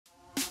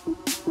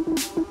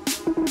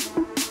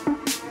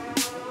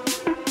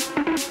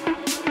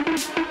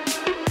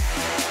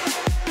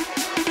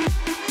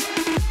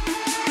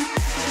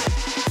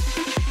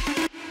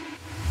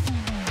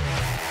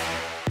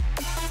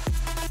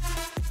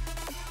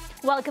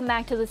Welcome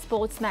back to the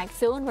SportsMax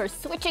Zone. We're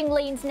switching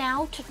lanes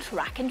now to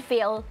track and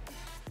field.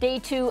 Day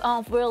 2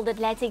 of World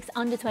Athletics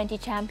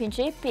Under-20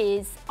 Championship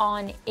is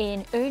on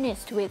in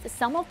earnest with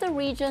some of the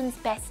region's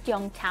best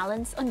young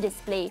talents on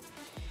display.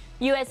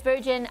 U.S.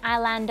 Virgin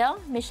Islander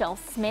Michelle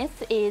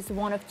Smith is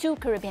one of 2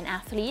 Caribbean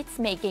athletes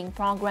making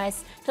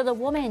progress to the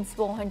women's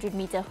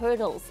 400-meter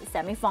hurdles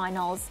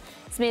semifinals.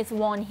 Smith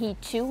won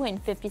Heat 2 in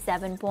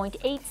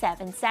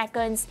 57.87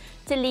 seconds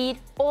to lead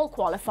all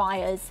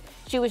qualifiers.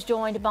 She was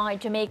joined by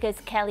Jamaica's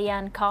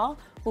Kellyanne Carr,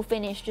 who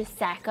finished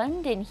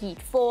second in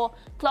Heat 4,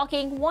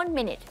 clocking 1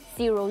 minute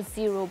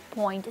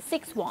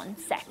 00.61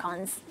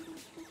 seconds.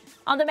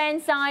 On the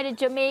men's side,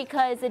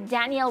 Jamaica's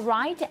Daniel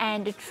Wright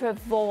and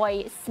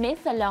Trevoy Smith,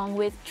 along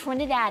with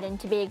Trinidad and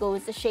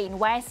Tobago's Shane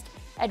West,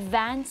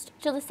 advanced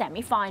to the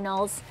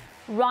semi-finals.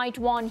 Wright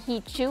won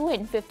Heat 2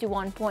 in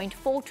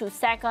 51.42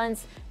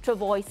 seconds.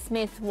 Trevoy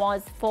Smith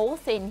was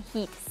fourth in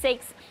Heat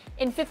 6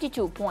 in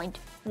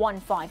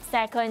 52.15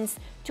 seconds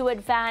to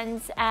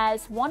advance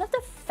as one of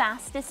the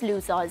fastest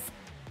losers.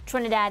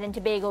 Trinidad and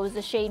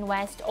Tobago's Shane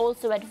West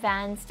also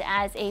advanced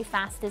as a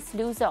fastest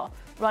loser,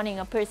 running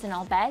a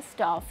personal best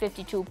of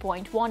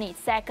 52.18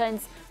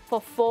 seconds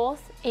for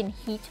fourth in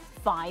Heat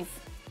 5.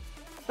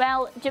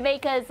 Well,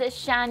 Jamaica's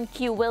Shan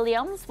Q.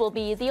 Williams will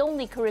be the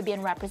only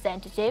Caribbean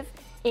representative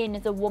in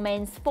the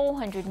women's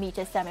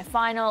 400-meter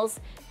semifinals,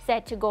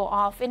 set to go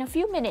off in a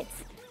few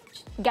minutes.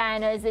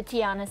 Guyana's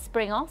Tiana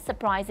Springer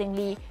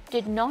surprisingly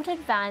did not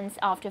advance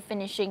after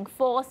finishing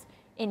fourth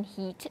in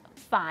Heat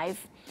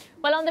 5.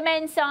 Well, on the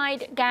men's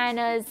side,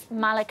 Guyana's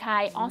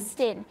Malachi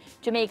Austin,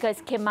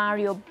 Jamaica's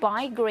Kimario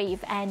Bygrave,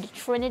 and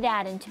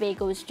Trinidad and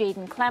Tobago's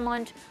Jaden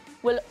Clement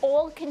will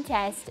all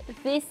contest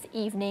this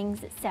evening's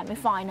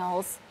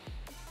semi-finals.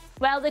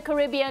 Well, the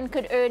Caribbean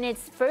could earn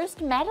its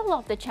first medal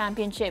of the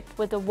championship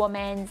with the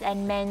women's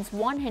and men's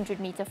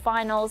 100-meter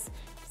finals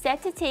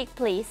set to take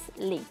place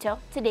later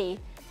today.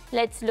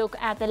 Let's look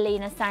at the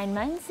lane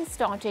assignments,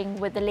 starting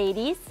with the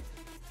ladies.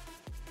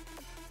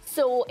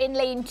 So in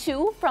lane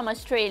 2 from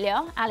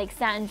Australia,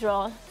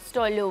 Alexandra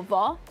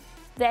Stoilova.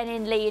 Then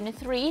in lane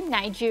 3,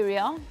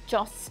 Nigeria,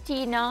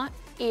 Justina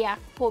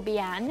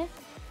Iakpobian.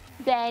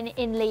 Then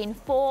in lane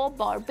 4,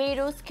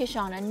 Barbados,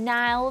 Kishana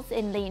Niles.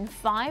 In lane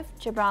 5,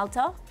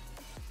 Gibraltar.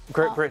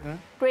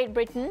 Great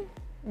Britain,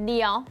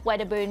 Nia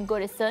Wedderburn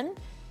Goodison.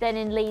 Then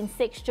in lane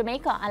 6,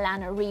 Jamaica,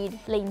 Alana Reid.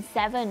 Lane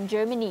 7,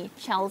 Germany,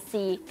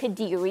 Chelsea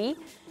Kadiri.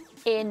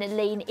 In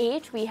lane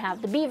 8, we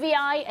have the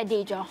BVI,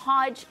 Adeja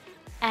Hodge.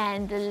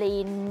 And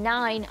lane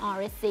 9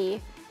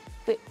 RSA,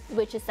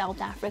 which is South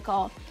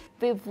Africa,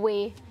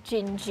 Vivwe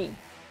Jinji.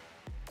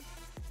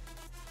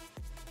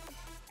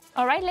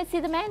 All right, let's see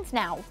the men's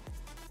now.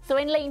 So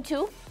in lane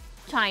 2,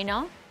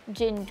 China,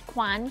 Jin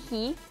Kwan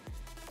Hee.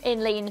 In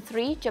lane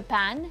 3,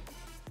 Japan,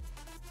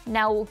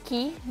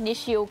 Naoki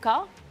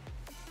Nishioka.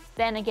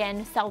 Then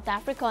again, South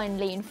Africa in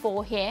lane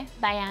 4 here,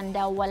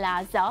 Bayanda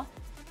Walaza.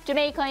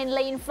 Jamaica in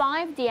lane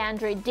 5,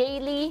 DeAndre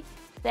Daly.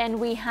 Then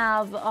we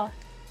have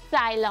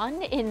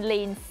Ceylon in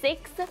lane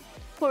 6,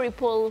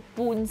 Puripul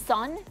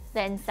Boonson.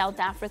 Then South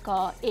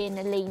Africa in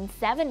lane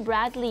 7,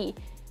 Bradley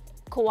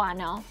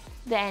Koana.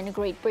 Then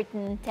Great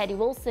Britain, Teddy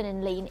Wilson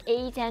in lane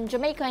 8, and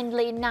Jamaica in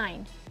lane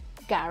 9,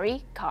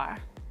 Gary Carr.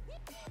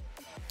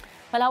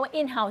 Well, our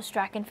in-house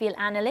track and field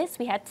analyst,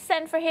 we had to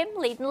send for him,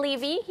 Leighton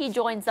Levy. He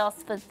joins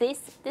us for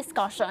this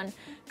discussion.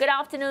 Good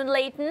afternoon,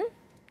 Leighton.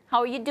 How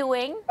are you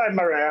doing? Hi,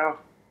 Maria.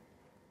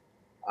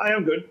 I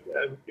am good.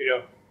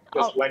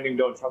 Just winding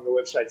down from the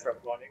website from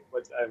morning,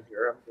 but I'm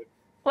here. I'm good.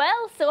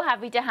 Well, so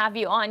happy to have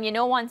you on. You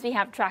know, once we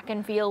have track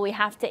and field, we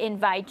have to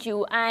invite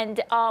you.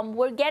 And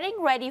we're getting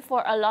ready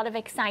for a lot of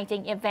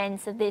exciting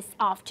events this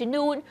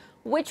afternoon.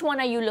 Which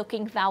one are you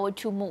looking forward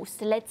to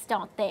most? Let's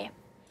start there.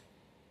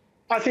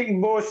 I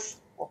think both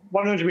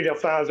 100-meter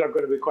finals are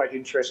going to be quite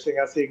interesting.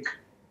 I think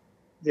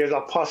there's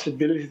a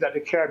possibility that the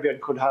Caribbean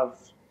could have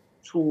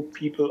 2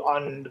 people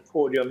on the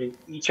podium in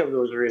each of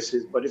those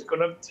races, but it's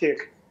going to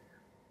take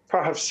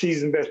perhaps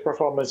season best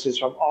performances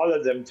from all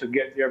of them to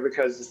get there,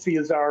 because the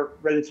fields are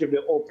relatively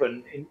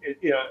open,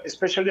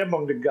 especially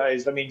among the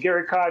guys. I mean,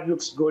 Gary Carr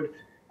looks good.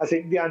 I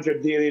think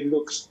DeAndre Daly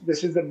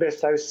this is the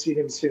best I've seen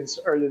him since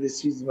early this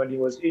season when he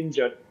was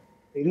injured.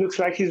 He looks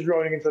like he's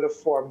running into the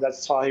form that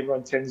saw him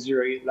run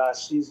 10.08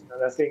 last season.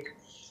 And I think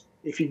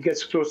if he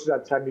gets close to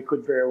that time, he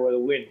could very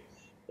well win.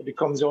 But it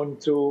comes down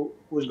to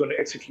who's going to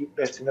execute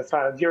best in the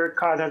final. Gary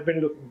Carr has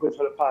been looking good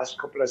for the past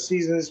couple of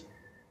seasons.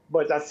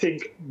 But I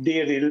think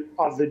Daly,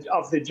 of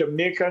the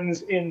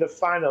Jamaicans in the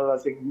final, I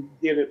think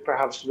Daly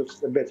perhaps looks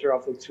the better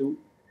of the 2.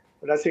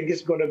 But I think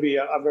it's going to be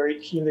a very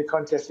keenly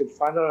contested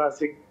final. And I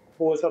think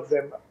both of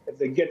them, if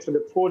they get to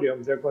the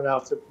podium, they're going to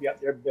have to be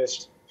at their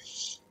best.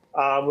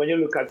 When you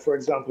look at, for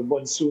example,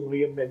 Bonsoon, who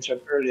you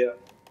mentioned earlier,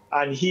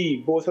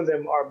 and both of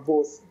them are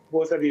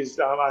both of these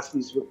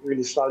athletes look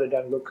really solid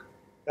and look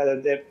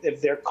that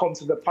if they're come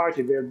to the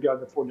party, they'll be on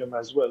the podium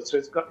as well. So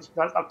it's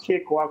not a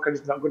cakewalk, and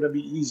it's not going to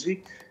be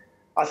easy.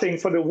 I think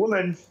for the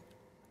women,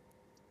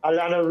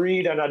 Alana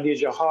Reid and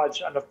Adija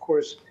Hodge, and of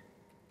course,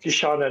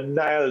 Kishana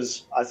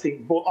Niles, I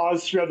think all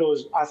three of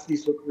those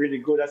athletes look really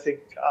good. I think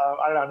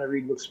Alana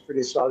Reid looks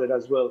pretty solid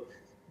as well.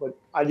 But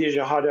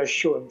Adija Hodge has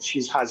shown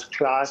she has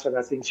class, and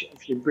I think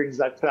if she brings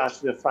that class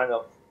to the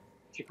final,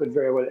 she could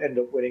very well end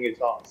up winning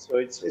it all. So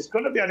it's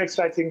going to be an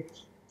exciting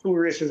 2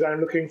 races, and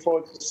I'm looking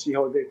forward to see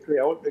how they play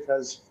out,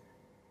 because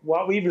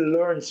what we've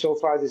learned so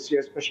far this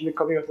year, especially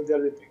coming out of the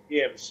Olympic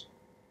Games,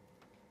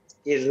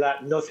 is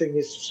that nothing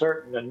is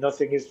certain and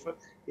nothing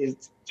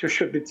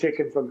should be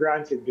taken for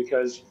granted,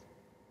 because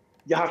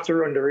you have to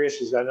run the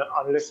races, and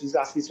unless these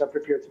athletes are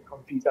prepared to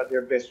compete at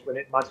their best when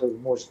it matters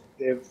most,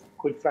 they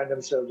could find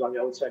themselves on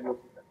the outside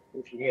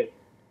looking in.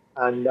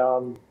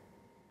 And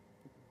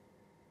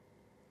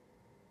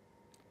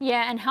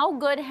yeah, and how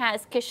good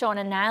has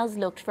Kishona Niles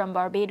looked from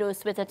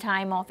Barbados with a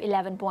time of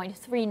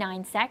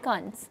 11.39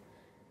 seconds?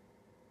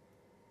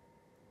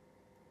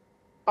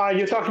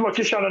 You're talking about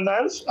Kishona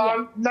Niles?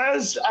 Yeah.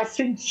 Niles, I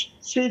think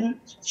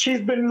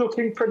she's been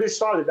looking pretty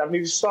solid. I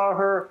mean, we saw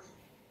her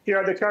here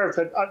at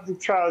the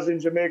trials in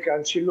Jamaica,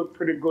 and she looked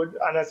pretty good.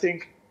 And I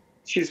think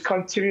she's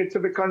continued to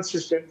be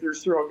consistent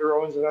throughout the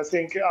rounds. And I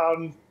think,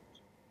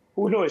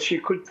 who knows, she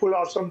could pull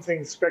off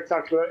something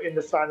spectacular in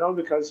the final,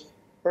 because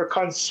her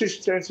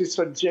consistency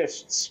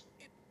suggests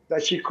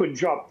that she could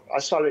drop a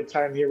solid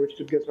time here, which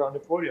could get her on the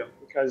podium.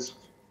 Because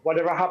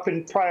whatever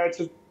happened prior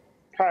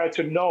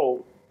to now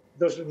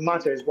doesn't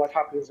matter. It's what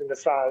happens in the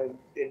final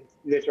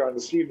later on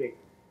this evening.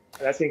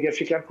 And I think if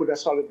she can put a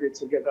solid rate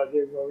together,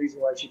 there's no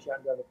reason why she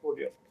can't be on the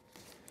podium.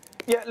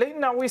 Yeah,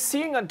 Leighton, are we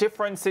seeing a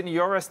difference in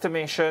your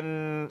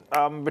estimation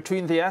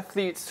between the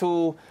athletes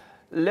who,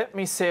 let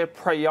me say,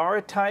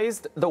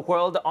 prioritized the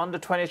World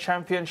Under-20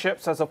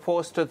 Championships as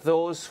opposed to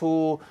those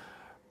who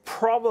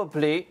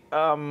probably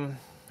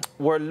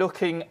were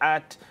looking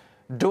at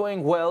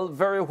doing well,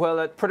 very well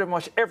at pretty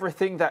much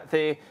everything that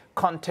they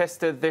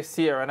contested this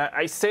year? And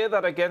I say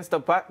that against the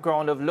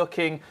background of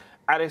looking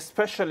at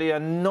especially a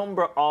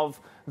number of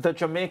the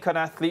Jamaican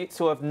athletes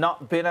who have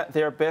not been at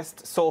their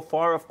best so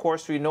far. Of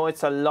course, we know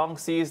it's a long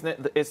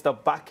season. It's the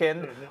back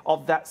end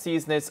of that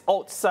season. It's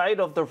outside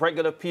of the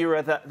regular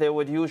period that they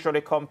would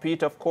usually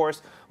compete. Of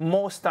course,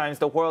 most times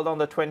the World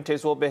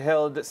Under-20s will be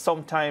held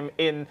sometime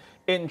in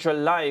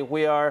July.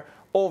 We are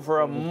over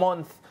a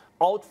month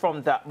out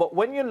from that. But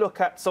when you look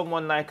at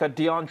someone like a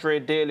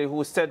DeAndre Daly,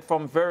 who said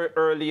from very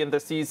early in the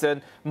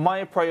season,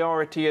 my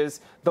priority is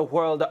the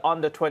World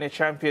Under-20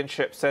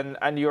 Championships,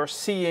 and you're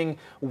seeing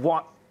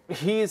what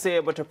he's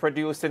able to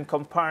produce in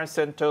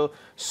comparison to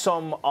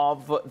some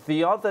of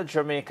the other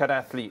Jamaican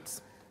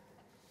athletes.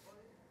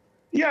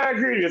 Yeah, I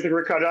agree with you,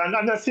 Ricardo.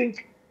 And I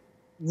think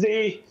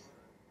the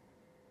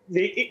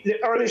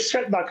early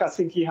setback I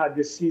think he had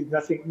this season, I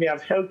think may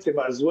have helped him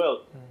as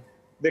well.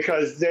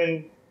 Because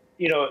then,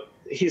 you know,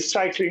 his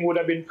cycling would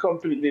have been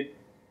completely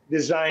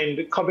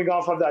designed, coming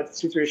off of that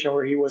situation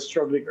where he was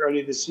struggling early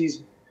in the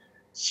season,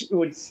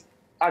 would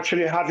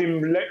actually have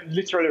him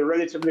literally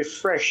relatively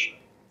fresh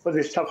for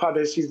this top half of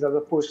the season, as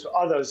opposed to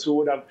others who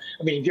would have,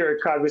 I mean,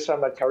 Derek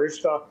Carvison at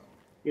Carifta,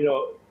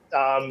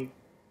 that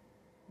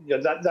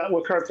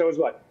what Carifta was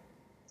what,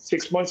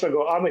 6 months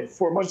ago,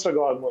 4 months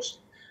ago almost.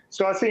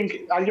 So I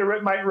think, as you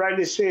might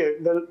rightly say,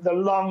 the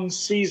long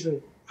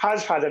season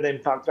has had an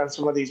impact on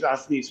some of these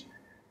athletes.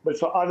 But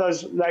for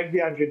others, like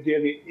DeAndre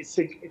Daly, I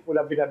think it would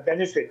have been a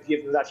benefit,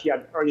 given that he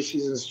had early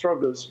season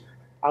struggles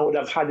and would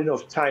have had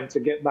enough time to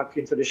get back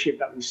into the shape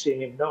that we're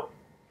seeing him now.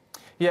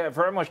 Yeah,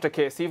 very much the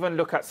case. Even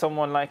look at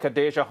someone like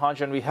Adija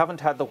Hodge, and we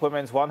haven't had the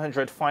women's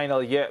 100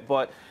 final yet,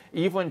 but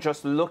even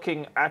just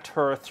looking at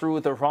her through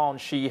the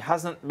round, she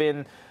hasn't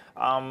been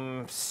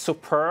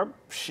superb.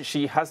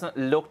 She hasn't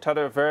looked at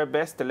her very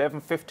best.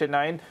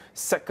 11:59,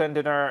 second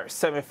in her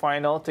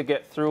semi-final to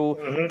get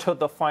through to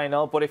the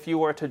final. But if you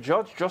were to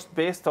judge just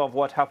based off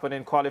what happened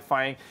in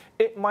qualifying,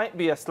 it might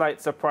be a slight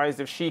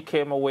surprise if she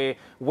came away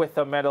with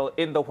a medal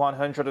in the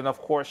 100. And of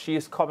course, she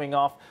is coming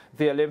off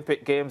the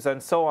Olympic Games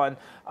and so on.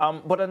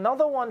 But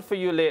another one for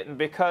you, Leighton,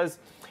 because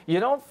you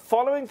know,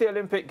 following the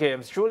Olympic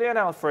Games, Julian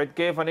Alfred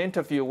gave an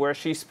interview where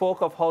she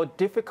spoke of how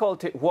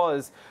difficult it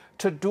was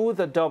to do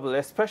the double,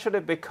 especially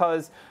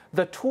because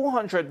the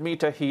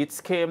 200-meter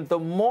heats came the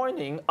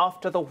morning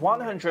after the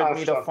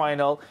 100-meter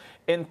final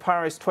in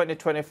Paris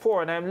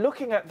 2024. And I'm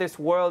looking at this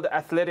World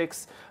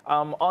Athletics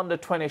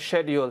Under-20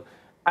 schedule,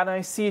 and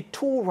I see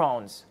two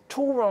rounds,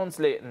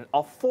 Leighton,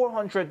 of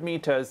 400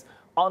 meters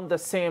on the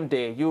same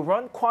day. You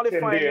run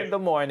qualifying in the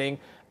morning,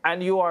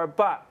 and you are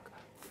back,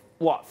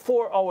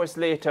 4 hours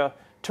later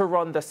to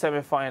run the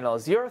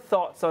semifinals. Your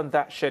thoughts on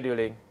that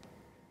scheduling?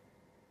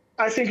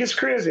 I think it's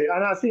crazy,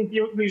 and I think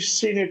we've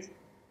seen it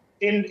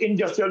in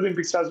just the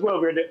Olympics as well,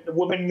 where the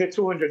women in the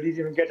 200 didn't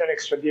even get an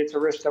extra day to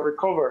rest and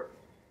recover.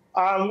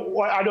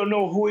 I don't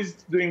know who is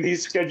doing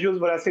these schedules,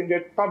 but I think they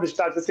probably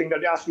start to think that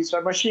the athletes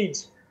are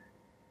machines.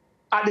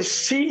 At the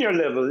senior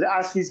level, the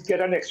athletes get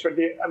an extra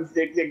day, and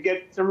they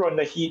get to run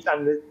the heat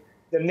and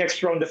the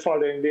next round the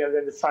following day, and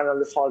then the final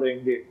the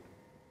following day.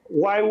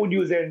 Why would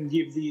you then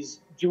give these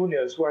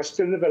juniors who are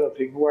still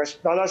developing, who are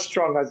not as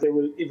strong as they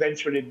will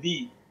eventually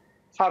be,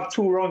 have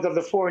 2 rounds of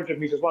the 400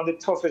 meters, one of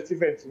the toughest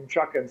events in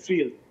track and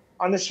field,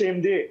 on the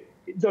same day?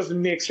 It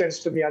doesn't make sense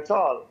to me at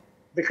all,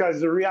 because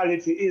the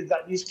reality is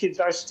that these kids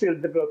are still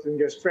developing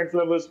their strength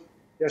levels,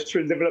 they're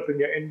still developing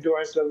their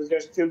endurance levels, they're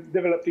still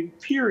developing,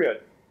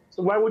 period.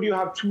 So why would you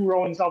have 2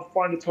 rounds of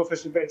one of the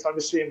toughest events on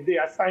the same day?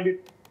 I find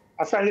it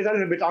a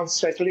little bit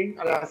unsettling,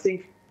 and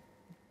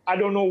I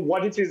don't know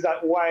what it is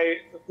that why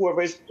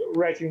whoever is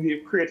creating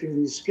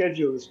these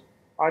schedules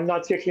are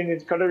not taking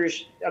into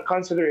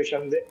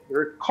consideration the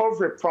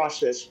recovery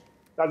process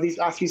that these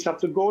athletes have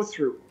to go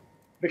through.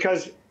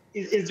 Because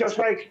it's just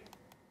like,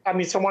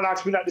 someone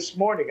asked me that this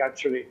morning,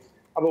 actually,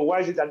 about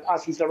why is it that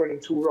athletes are running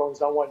 2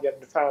 rounds on one day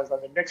and the finals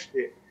on the next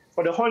day.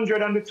 For the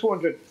 100 and the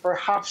 200,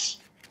 perhaps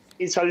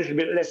it's a little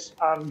bit less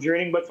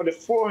draining, but for the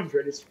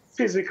 400, it's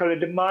physically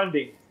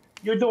demanding.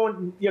 You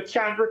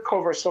can't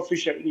recover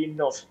sufficiently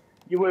enough.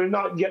 You will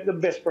not get the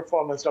best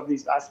performance of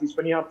these athletes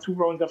when you have 2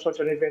 rounds of such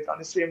an event on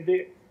the same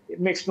day. It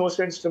makes no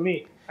sense to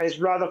me, and it's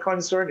rather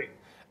concerning.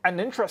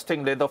 And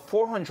interestingly, the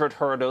 400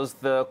 hurdles,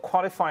 the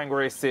qualifying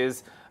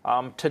races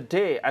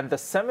today and the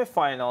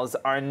semifinals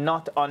are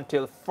not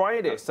until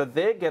Friday, so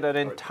they get an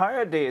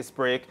entire day's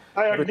break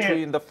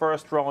between the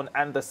first round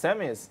and the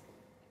semis.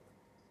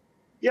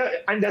 Yeah,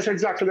 and that's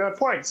exactly the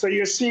point. So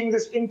you're seeing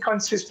this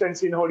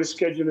inconsistency in how the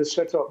schedule is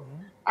set up.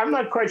 I'm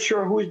not quite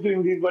sure who is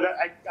doing this, but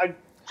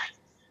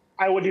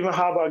I would even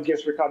have a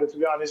guess, Ricardo, to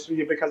be honest with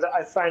you, because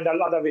I find a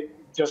lot of it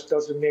just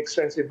doesn't make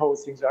sense in how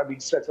things are being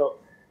set up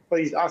for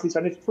these athletes,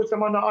 and it puts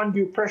them under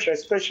undue pressure,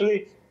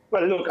 especially,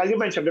 well, look, as you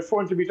mentioned, the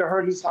 400-meter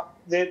hurdles,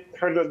 the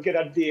hurdlers get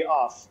a day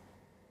off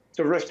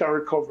to rest and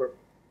recover.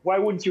 Why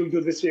wouldn't you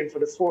do the same for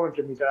the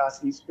 400-meter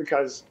athletes?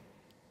 Because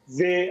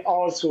they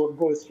also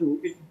go through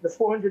it. The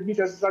 400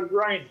 meters is a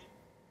grind.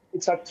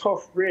 It's a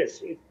tough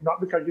race. It's not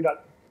because you're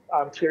not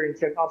clearing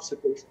 10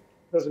 obstacles.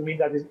 Doesn't mean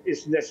that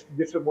it's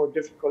more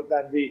difficult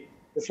than the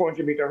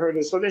 400-meter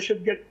hurdles. So they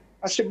should get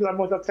a similar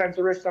amount of time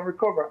to rest and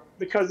recover,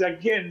 because,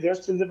 again, they're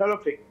still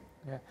developing.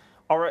 Yeah.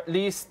 Or at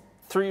least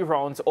 3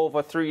 rounds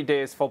over 3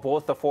 days for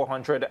both the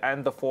 400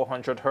 and the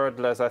 400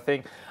 hurdlers. I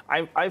think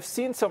I've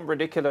seen some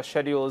ridiculous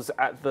schedules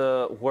at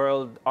the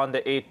World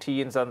Under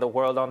 18s and the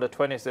World Under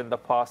 20s in the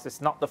past. It's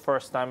not the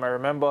first time. I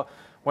remember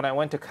when I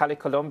went to Cali,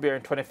 Colombia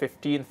in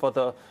 2015 for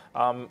the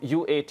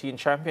U18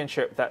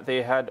 championship, that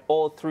they had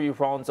all 3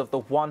 rounds of the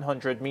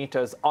 100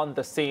 meters on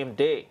the same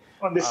day.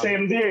 On the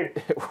same day.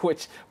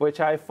 Which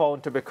I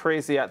found to be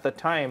crazy at the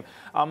time.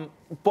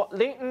 But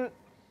Leighton,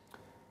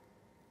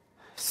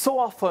 so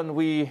often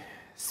we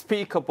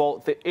speak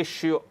about the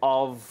issue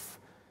of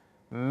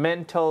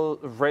mental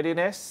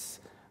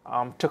readiness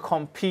to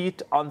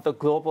compete on the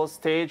global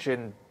stage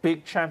in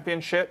big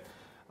championship.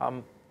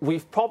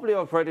 We've probably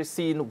already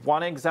seen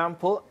one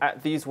example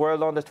at these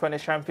World Under 20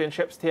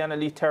 Championships. Tiana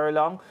Lee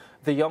Terrelong,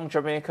 the young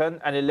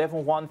Jamaican, an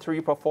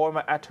 11.13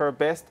 performer at her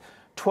best,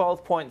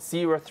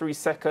 12.03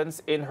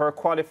 seconds in her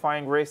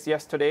qualifying race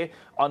yesterday,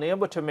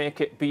 unable to make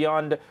it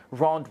beyond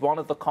round 1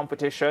 of the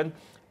competition.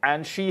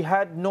 And she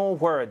had no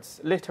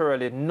words,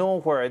 literally no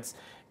words,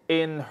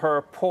 in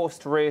her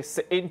post-race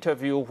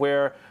interview,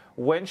 where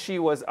when she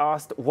was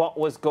asked what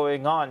was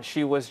going on,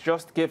 she was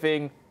just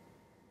giving...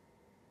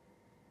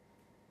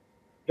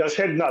 Just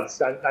head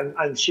nods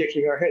and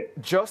shaking her head.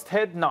 Just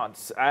head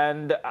nods.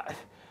 And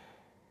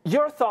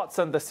your thoughts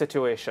on the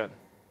situation?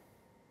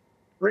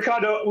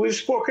 Ricardo, we've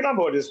spoken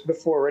about this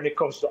before when it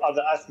comes to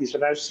other athletes,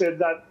 and I've said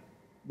that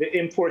the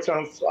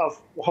importance of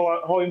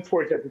how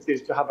important it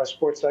is to have a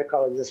sports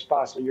psychologist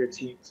pass on your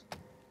teams.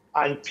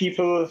 And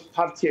people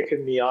have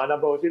taken me on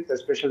about it,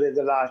 especially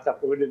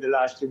after we did the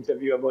last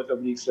interview about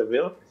Oblique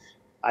Seville.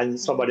 And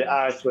somebody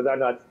asked whether or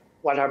not,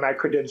 what are my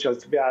credentials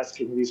to be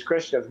asking these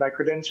questions? My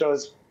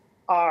credentials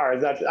are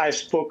that I've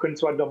spoken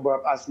to a number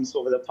of athletes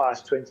over the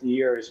past 20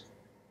 years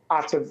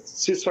after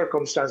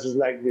circumstances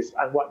like this,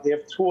 and what they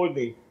have told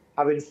me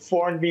have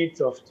informed me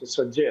enough to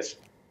suggest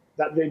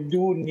that they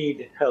do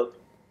need help,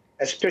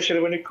 especially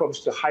when it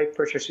comes to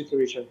high-pressure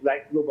situations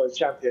like global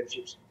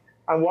championships.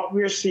 And what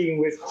we're seeing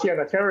with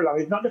Tiana Terrelong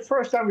is not the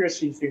first time we're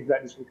seeing things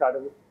like this,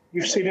 Ricardo.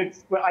 You've seen it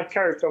at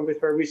character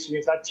with her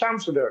recently at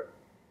Chancellor,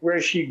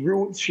 where she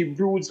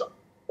broods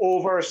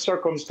over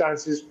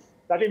circumstances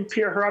that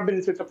impair her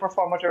ability to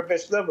perform at her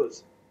best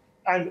levels.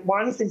 And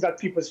one of the things that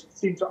people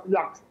seem to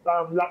lack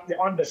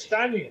the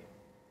understanding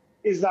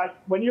is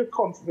that when you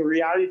come to the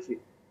reality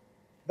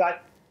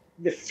that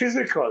the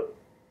physical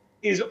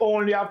is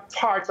only a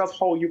part of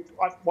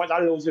what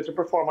allows you to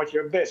perform at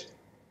your best.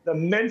 The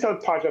mental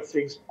part of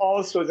things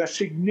also is a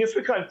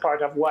significant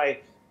part of why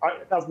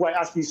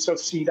athletes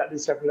succeed at the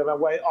same level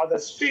and why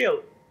others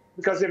fail.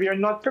 Because if you're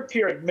not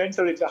prepared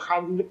mentally to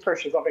handle the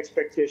pressures of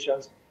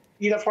expectations,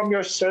 either from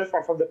yourself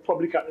or from the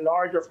public at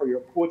large or from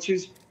your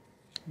coaches,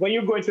 when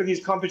you go into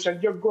these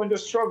competitions, you're going to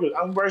struggle.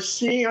 And we're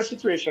seeing a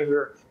situation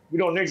where we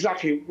don't know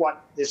exactly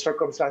what the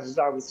circumstances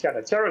are with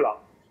Tiana Terrelong,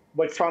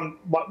 but from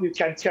what we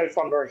can tell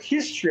from her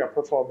history of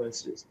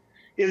performances,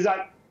 is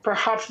that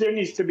perhaps there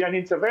needs to be an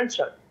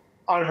intervention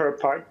on her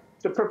part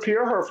to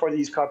prepare her for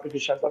these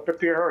competitions, or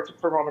prepare her to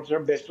perform at her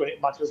best when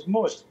it matters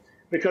most.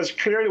 Because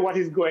clearly what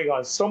is going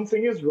on,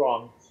 something is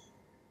wrong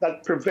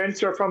that prevents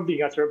her from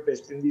being at her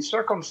best in these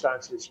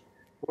circumstances.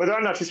 Whether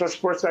or not it's a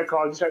sports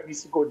psychologist that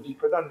needs to go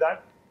deeper than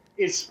that,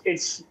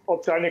 it's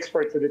up to an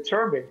expert to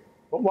determine.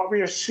 But what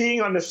we are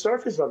seeing on the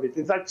surface of it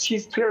is that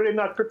she's clearly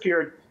not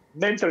prepared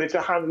mentally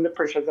to handle the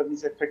pressures of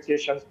these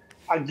expectations.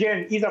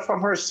 Again, either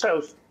from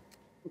herself,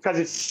 because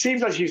it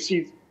seems as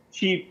if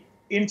she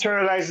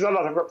internalizes a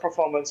lot of her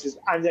performances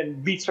and then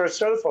beats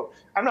herself up.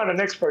 I'm not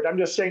an expert. I'm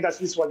just saying that's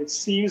what it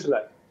seems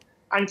like.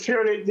 And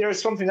clearly, there is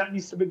something that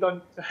needs to be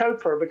done to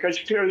help her, because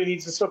she clearly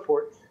needs the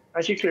support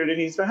and she clearly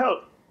needs the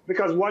help.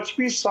 Because what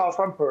we saw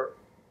from her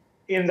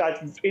in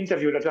that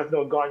interview that has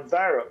now gone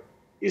viral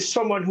is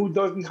someone who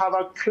doesn't have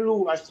a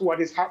clue as to what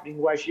is happening,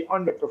 why she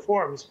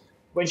underperforms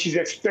when she's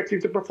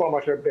expected to perform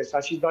at her best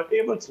and she's not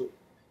able to.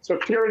 So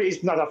clearly,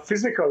 it's not a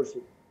physical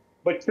thing,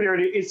 but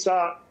clearly it's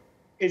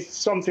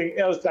something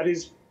else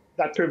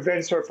that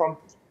prevents her from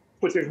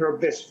putting her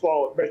best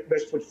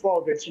foot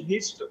forward when she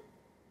needs to.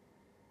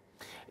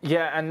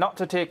 Yeah, and not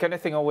to take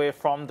anything away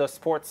from the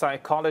sports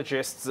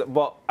psychologists,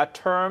 but a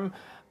term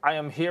I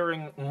am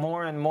hearing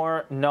more and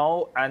more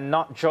now, and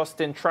not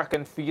just in track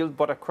and field,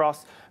 but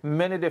across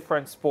many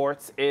different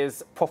sports,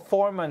 is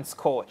performance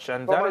coach.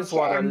 And that is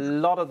what a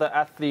lot of the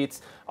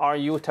athletes are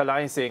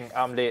utilizing,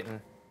 Leighton.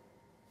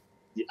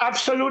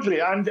 Absolutely.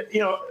 And,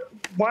 you know,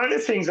 one of the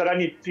things that I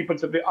need people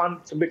to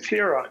be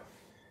clear on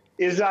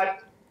is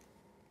that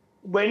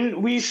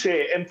when we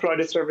say employ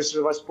the services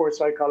of a sports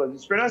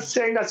psychologist, we're not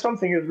saying that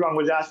something is wrong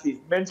with the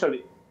athlete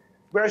mentally.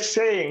 We're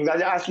saying that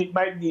the athlete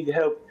might need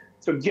help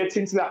to get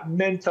into that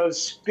mental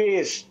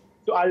space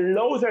to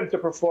allow them to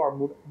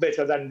perform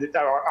better than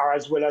or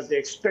as well as they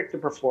expect to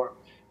perform.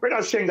 We're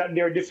not saying that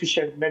they're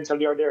deficient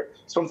mentally or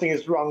something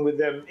is wrong with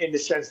them in the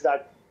sense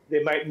that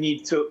they might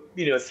need to,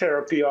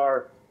 therapy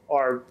or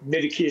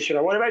medication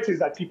or whatever it is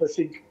that people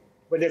think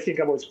when they think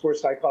about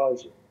sports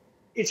psychology.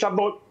 It's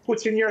about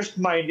putting your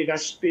mind in a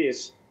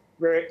space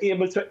where you're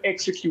able to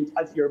execute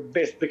at your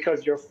best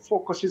because your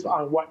focus is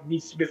on what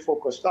needs to be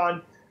focused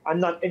on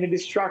and not any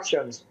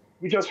distractions.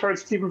 We just heard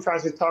Stephen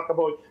Francis talk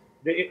about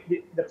the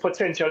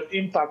potential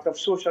impact of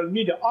social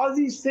media. All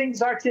these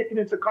things are taken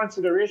into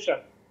consideration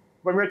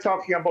when we're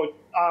talking about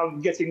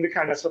getting the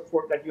kind of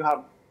support that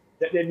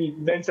that they need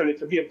mentally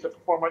to be able to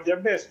perform at their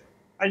best.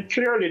 And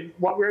clearly,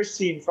 what we're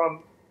seeing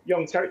from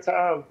young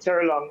Tara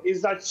Long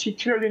is that she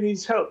clearly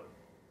needs help.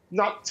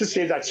 Not to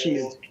say that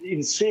she's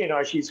insane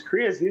or she's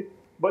crazy,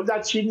 but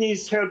that she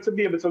needs help to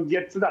be able to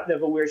get to that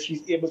level where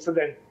she's able to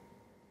then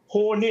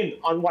hone in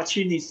on what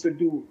she needs to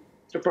do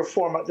to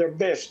perform at their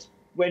best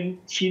when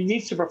she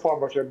needs to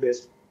perform at her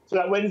best. So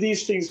that when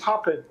these things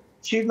happen,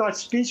 she's not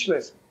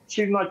speechless.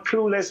 She's not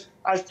clueless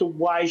as to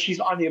why she's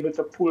unable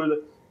to pull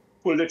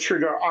the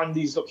trigger on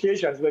these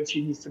occasions when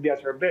she needs to be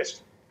at her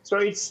best. So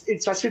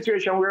it's a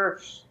situation where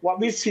what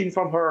we've seen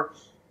from her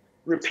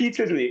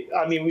repeatedly,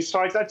 I mean, we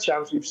saw it at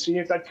Champs, we've seen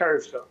it at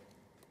Carifta,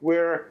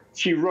 where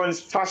she runs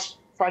fast,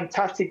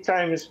 fantastic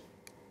times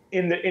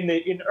in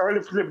early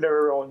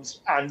preliminary rounds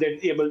and then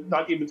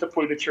not able to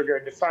pull the trigger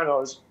in the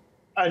finals.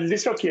 And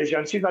this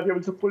occasion, she's not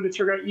able to pull the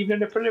trigger even in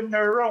the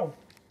preliminary round,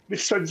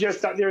 which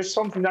suggests that there's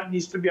something that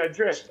needs to be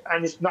addressed.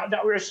 And it's not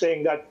that we're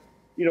saying that,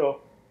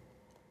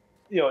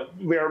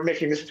 we're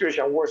making the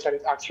situation worse than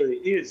it actually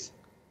is.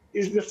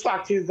 The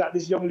fact is that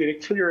this young lady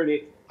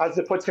clearly has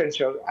the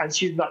potential and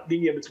she's not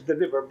being able to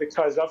deliver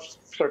because of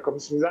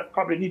circumstances that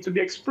probably need to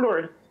be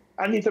explored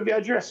and need to be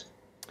addressed.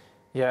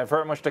 Yeah,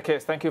 very much the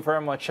case. Thank you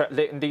very much,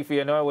 Leighton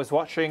Deafy. I was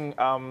watching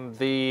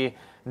the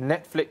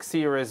Netflix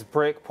series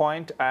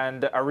Breakpoint,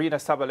 and Aryna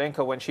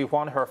Sabalenka, when she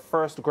won her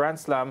first Grand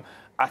Slam,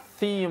 a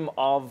theme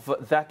of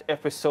that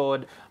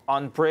episode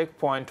on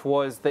Breakpoint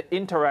was the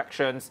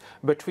interactions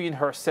between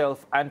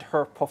herself and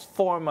her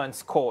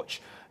performance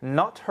coach.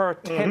 Not her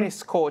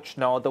tennis coach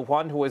now, the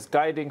one who is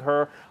guiding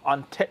her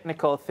on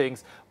technical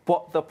things,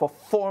 but the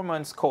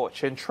performance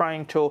coach in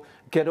trying to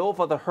get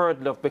over the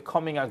hurdle of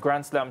becoming a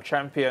Grand Slam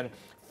champion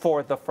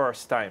for the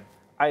first time.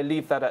 I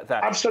leave that at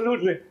that.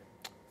 Absolutely.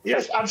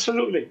 Yes,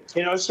 absolutely.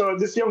 So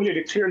this young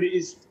lady clearly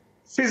is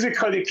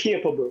physically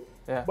capable,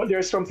 but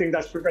there's something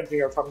that's preventing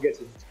her from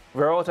getting it.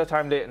 We're out of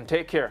time, Leighton.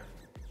 Take care.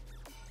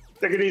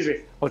 Take it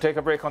easy. We'll take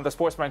a break on the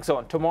SportsMax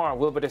Zone. Tomorrow,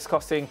 we'll be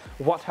discussing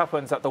what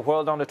happens at the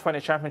World Under-20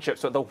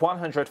 Championships with the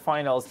 100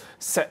 finals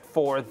set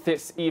for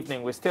this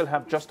evening. We still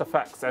have Just the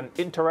Facts and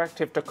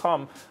Interactive to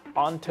come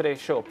on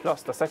today's show,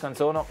 plus the second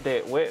Zone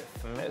update with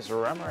Ms.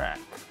 Ramarak.